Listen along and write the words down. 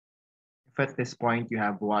if at this point you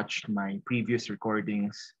have watched my previous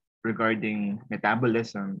recordings regarding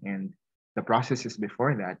metabolism and the processes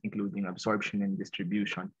before that, including absorption and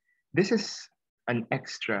distribution, this is an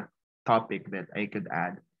extra topic that I could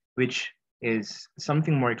add, which is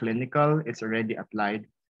something more clinical. It's already applied,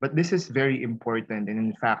 but this is very important. And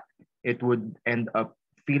in fact, it would end up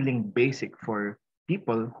feeling basic for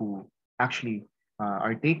people who actually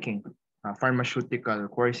are taking pharmaceutical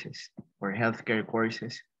courses or healthcare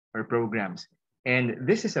courses or programs. And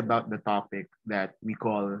this is about the topic that we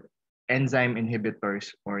call enzyme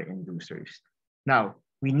inhibitors or inducers. Now,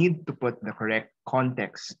 we need to put the correct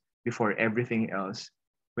context before everything else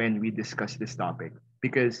when we discuss this topic.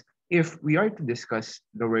 Because if we are to discuss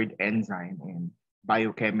the word enzyme in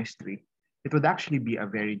biochemistry, it would actually be a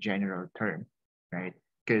very general term, right?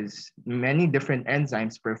 Because many different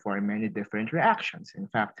enzymes perform many different reactions. In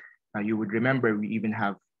fact, you would remember we even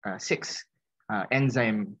have six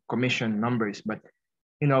enzyme commission numbers. But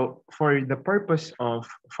for the purpose of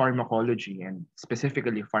pharmacology and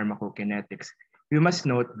specifically pharmacokinetics, we must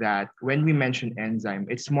note that when we mention enzyme,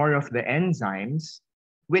 it's more of the enzymes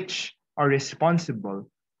which are responsible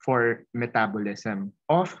for metabolism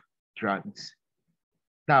of drugs.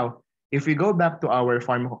 Now, if we go back to our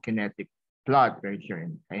pharmacokinetic plot right here,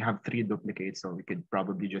 and I have three duplicates, so we could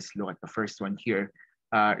probably just look at the first one here.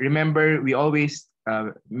 Remember, we always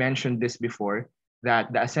mentioned this before,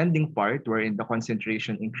 that the ascending part wherein the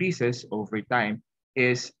concentration increases over time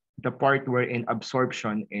is the part wherein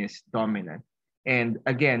absorption is dominant. And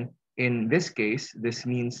again, in this case, this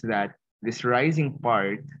means that this rising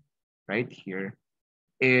part right here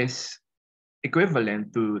is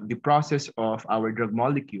equivalent to the process of our drug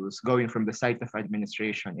molecules going from the site of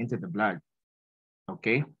administration into the blood.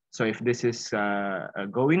 Okay, so if this is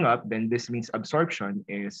going up, then this means absorption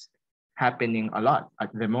is happening a lot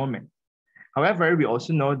at the moment. However, we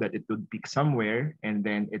also know that it would peak somewhere and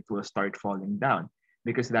then it will start falling down,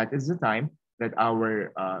 because that is the time that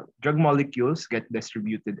our drug molecules get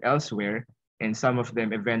distributed elsewhere, and some of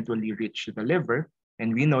them eventually reach the liver.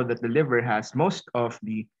 And we know that the liver has most of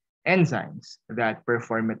the enzymes that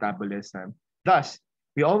perform metabolism. Thus,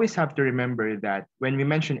 we always have to remember that when we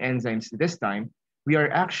mention enzymes this time, we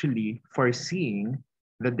are actually foreseeing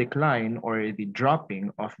the decline or the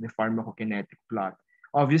dropping of the pharmacokinetic plot.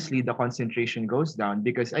 Obviously, the concentration goes down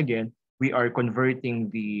because, again, we are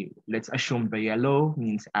converting the, let's assume the yellow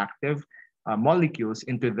means active molecules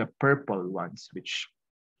into the purple ones, which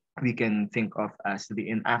we can think of as the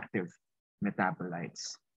inactive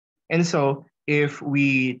metabolites. And so if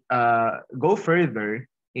we go further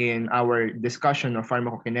in our discussion of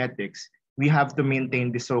pharmacokinetics, we have to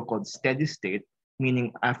maintain the so-called steady state,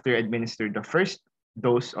 meaning after administered the first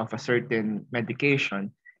dose of a certain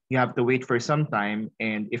medication, you have to wait for some time.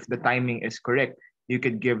 And if the timing is correct, you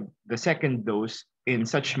could give the second dose in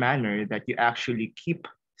such manner that you actually keep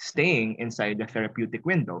staying inside the therapeutic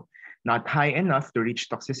window, not high enough to reach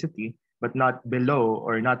toxicity, but not below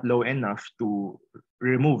or not low enough to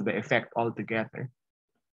remove the effect altogether.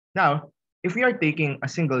 Now, if we are taking a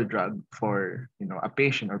single drug for a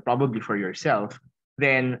patient or probably for yourself,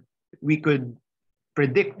 then we could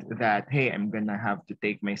predict that, hey, I'm gonna have to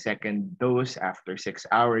take my second dose after 6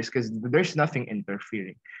 hours because there's nothing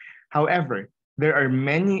interfering. However, there are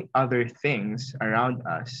many other things around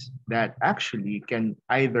us that actually can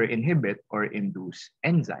either inhibit or induce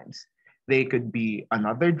enzymes. They could be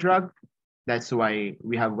another drug. That's why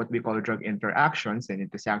we have what we call drug interactions, and it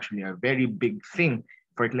is actually a very big thing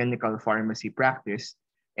for clinical pharmacy practice.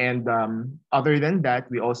 And other than that,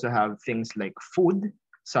 we also have things like food,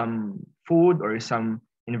 some food or some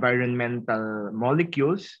environmental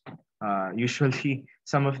molecules. Usually,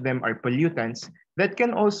 some of them are pollutants that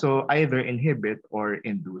can also either inhibit or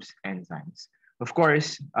induce enzymes. Of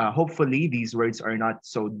course, hopefully, these words are not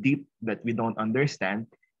so deep that we don't understand.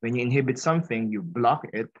 When you inhibit something, you block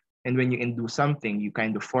it. And when you induce something, you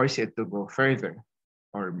kind of force it to go further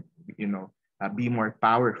or, be more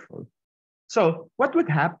powerful. So what would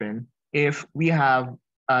happen if we have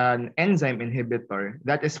an enzyme inhibitor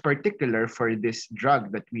that is particular for this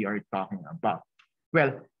drug that we are talking about?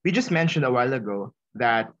 Well, we just mentioned a while ago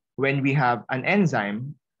that when we have an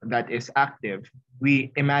enzyme that is active,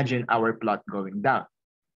 we imagine our plot going down.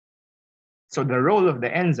 So the role of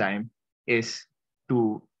the enzyme is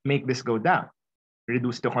to make this go down,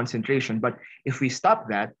 reduce the concentration. But if we stop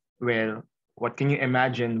that, well, what can you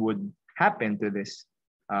imagine would happen to this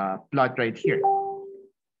plot right here?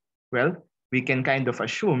 Well, we can kind of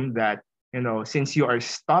assume that, since you are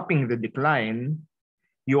stopping the decline,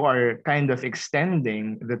 you are kind of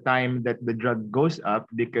extending the time that the drug goes up,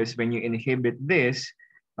 because when you inhibit this,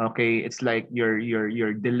 Okay, it's like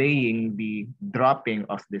you're delaying the dropping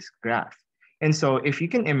of this graph. And so if you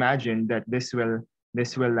can imagine that this will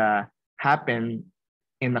happen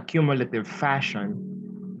in a cumulative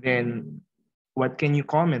fashion, then what can you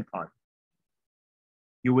comment on?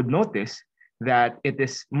 You would notice that it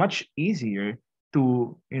is much easier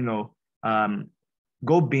to, um,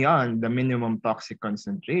 go beyond the minimum toxic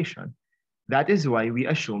concentration. That is why we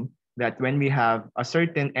assume that when we have a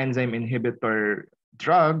certain enzyme inhibitor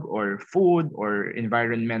drug or food or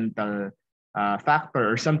environmental factor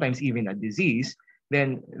or sometimes even a disease,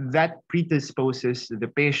 then that predisposes the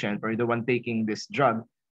patient or the one taking this drug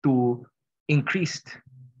to increased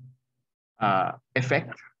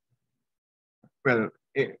effect. Well,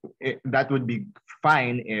 that would be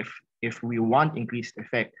fine if we want increased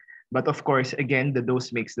effect. But of course, again, the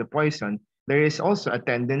dose makes the poison. There is also a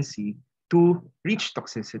tendency to reach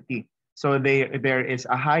toxicity. So there is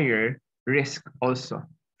a higher risk also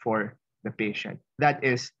for the patient. That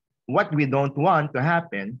is what we don't want to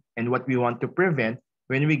happen and what we want to prevent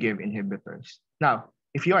when we give inhibitors. Now,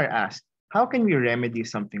 if you are asked, how can we remedy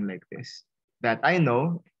something like this? That I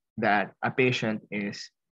know that a patient is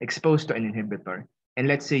exposed to an inhibitor. And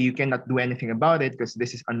let's say you cannot do anything about it because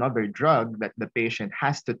this is another drug that the patient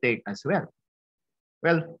has to take as well.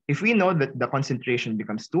 Well, if we know that the concentration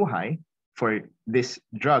becomes too high for this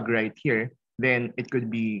drug right here, then it could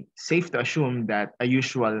be safe to assume that a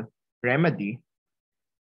usual remedy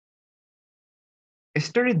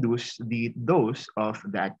is to reduce the dose of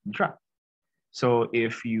that drug. So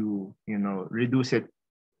if you reduce it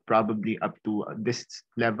probably up to this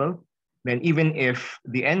level, then even if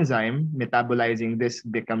the enzyme metabolizing this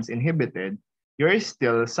becomes inhibited, you're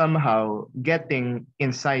still somehow getting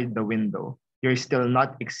inside the window. You're still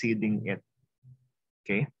not exceeding it.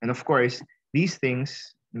 Okay. And of course, these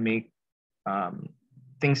things make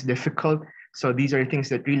things difficult. So these are things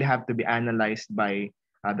that really have to be analyzed by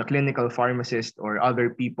the clinical pharmacist or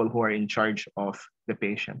other people who are in charge of the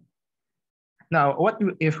patient. Now, what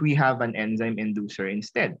if we have an enzyme inducer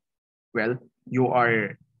instead? Well, you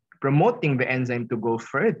are promoting the enzyme to go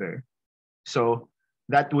further. So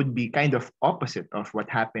that would be kind of opposite of what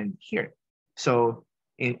happened here. So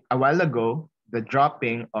a while ago, the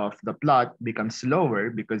dropping of the plot becomes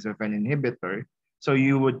slower because of an inhibitor. So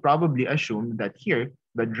you would probably assume that here,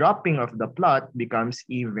 the dropping of the plot becomes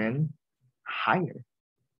even higher.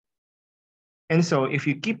 And so if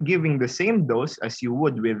you keep giving the same dose as you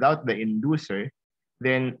would without the inducer,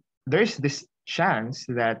 then there's this chance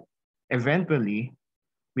that eventually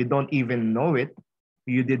we don't even know it,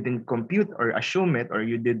 you didn't compute or assume it, or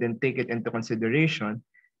you didn't take it into consideration,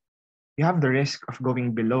 you have the risk of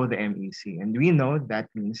going below the MEC. And we know that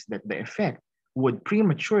means that the effect would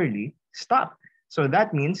prematurely stop. So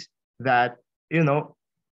that means that,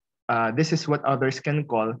 this is what others can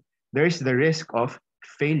call, there's the risk of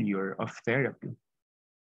failure of therapy.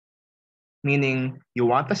 Meaning you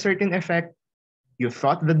want a certain effect, you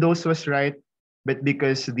thought the dose was right, but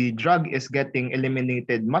because the drug is getting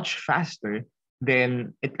eliminated much faster,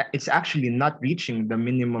 then it's actually not reaching the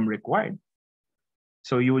minimum required.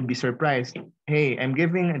 So you would be surprised, hey, I'm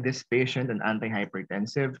giving this patient an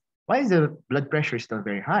antihypertensive. Why is the blood pressure still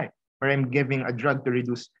very high? Or I'm giving a drug to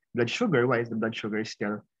reduce blood sugar. Why is the blood sugar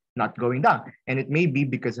still not going down? And it may be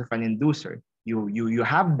because of an inducer. You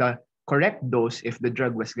have the correct dose if the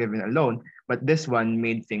drug was given alone, but this one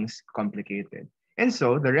made things complicated. And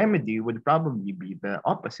so the remedy would probably be the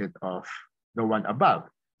opposite of the one above.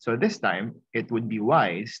 So this time, it would be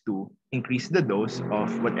wise to increase the dose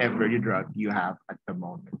of whatever drug you have at the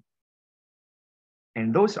moment.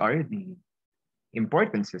 And those are the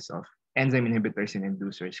importances of enzyme inhibitors and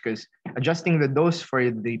inducers, because adjusting the dose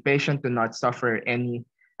for the patient to not suffer any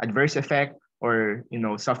adverse effect or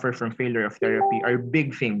suffer from failure of therapy are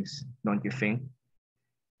big things, don't you think?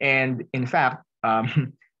 And in fact,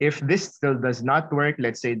 if this still does not work,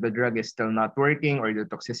 let's say the drug is still not working or the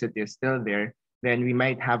toxicity is still there, then we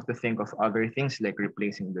might have to think of other things like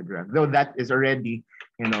replacing the drug, though that is already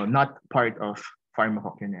not part of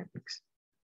pharmacokinetics.